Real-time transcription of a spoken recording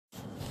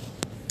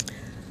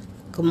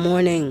Good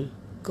morning,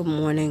 good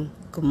morning,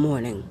 good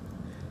morning.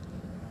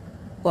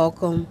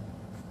 Welcome,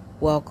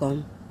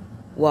 welcome,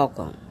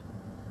 welcome.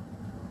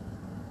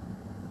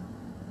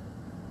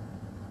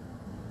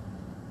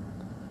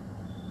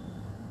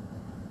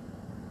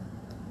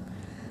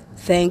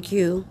 Thank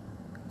you,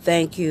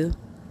 thank you,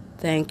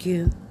 thank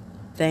you,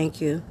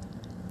 thank you,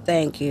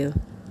 thank you,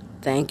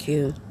 thank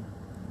you,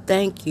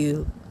 thank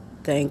you,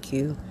 thank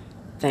you,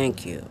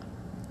 thank you.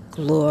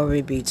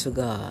 Glory be to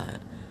God.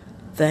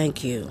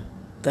 Thank you,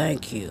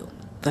 thank you,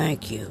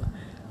 thank you,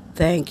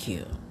 thank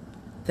you,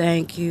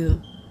 thank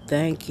you,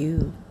 thank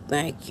you,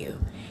 thank you,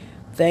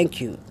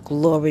 thank you.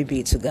 Glory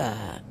be to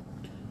God.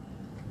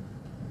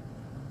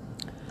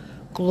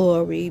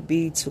 Glory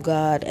be to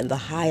God in the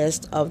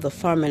highest of the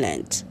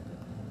firmament.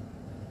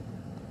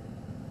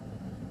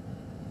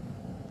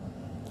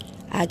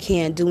 I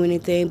can't do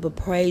anything but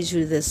praise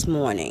you this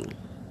morning.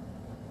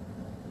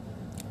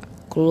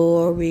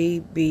 Glory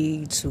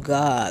be to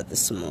God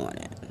this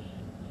morning.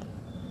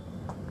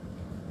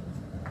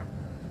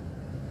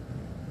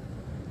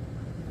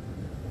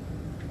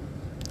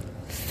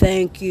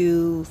 Thank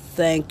you,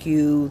 thank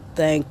you,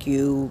 thank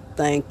you,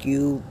 thank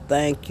you,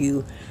 thank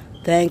you,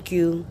 thank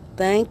you,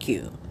 thank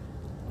you,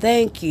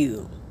 thank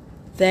you,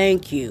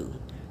 thank you,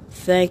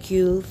 thank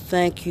you,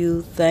 thank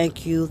you,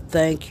 thank you,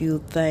 thank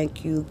you, thank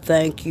you,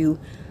 thank you,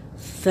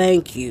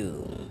 thank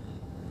you.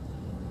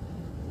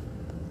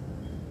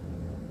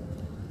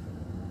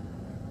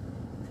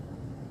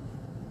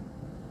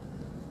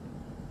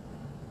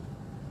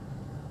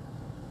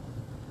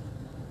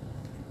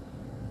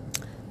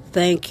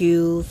 Thank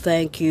you,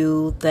 thank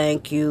you,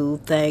 thank you,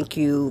 thank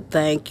you,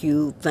 thank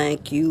you,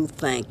 thank you,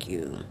 thank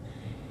you.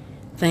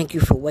 Thank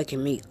you for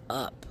waking me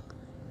up.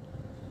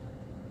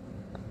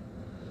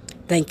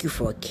 Thank you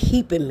for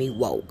keeping me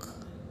woke.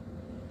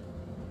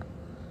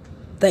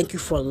 Thank you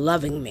for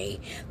loving me.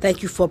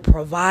 Thank you for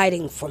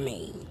providing for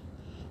me.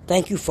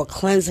 Thank you for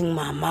cleansing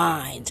my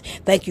mind.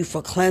 Thank you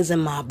for cleansing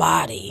my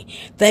body.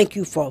 Thank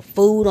you for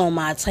food on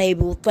my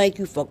table. Thank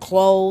you for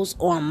clothes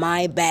on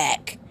my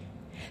back.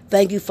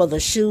 Thank you for the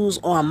shoes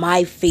on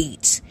my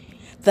feet.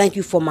 Thank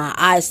you for my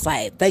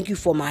eyesight. Thank you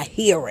for my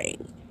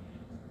hearing.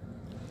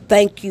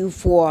 Thank you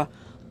for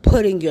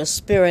putting your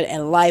spirit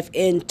and life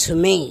into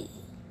me.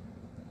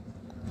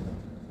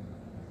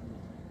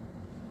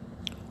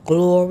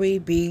 Glory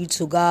be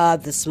to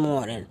God this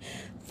morning.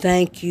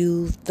 Thank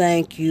you,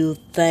 thank you,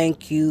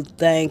 thank you,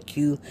 thank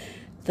you,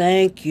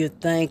 thank you,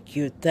 thank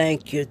you,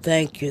 thank you,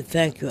 thank you,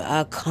 thank you.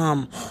 I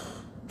come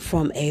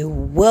from a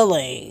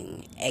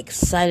willing,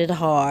 excited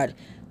heart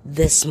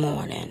this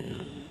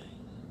morning.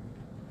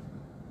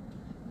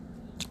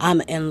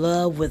 I'm in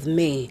love with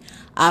me.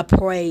 I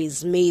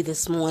praise me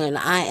this morning.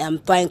 I am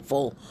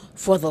thankful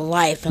for the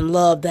life and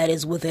love that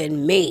is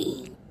within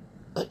me.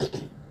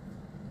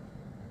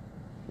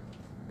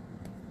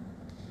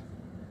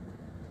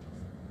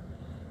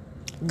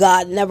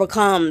 God never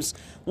comes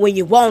when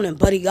you want him,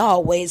 but he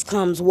always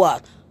comes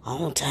what?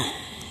 On time.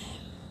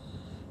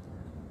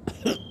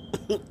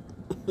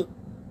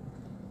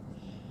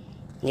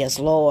 Yes,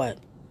 Lord.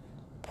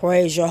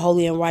 Praise your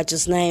holy and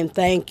righteous name.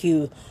 Thank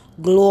you.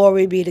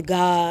 Glory be to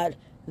God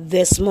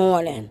this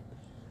morning.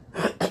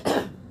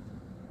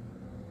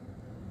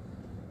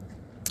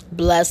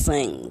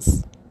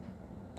 Blessings.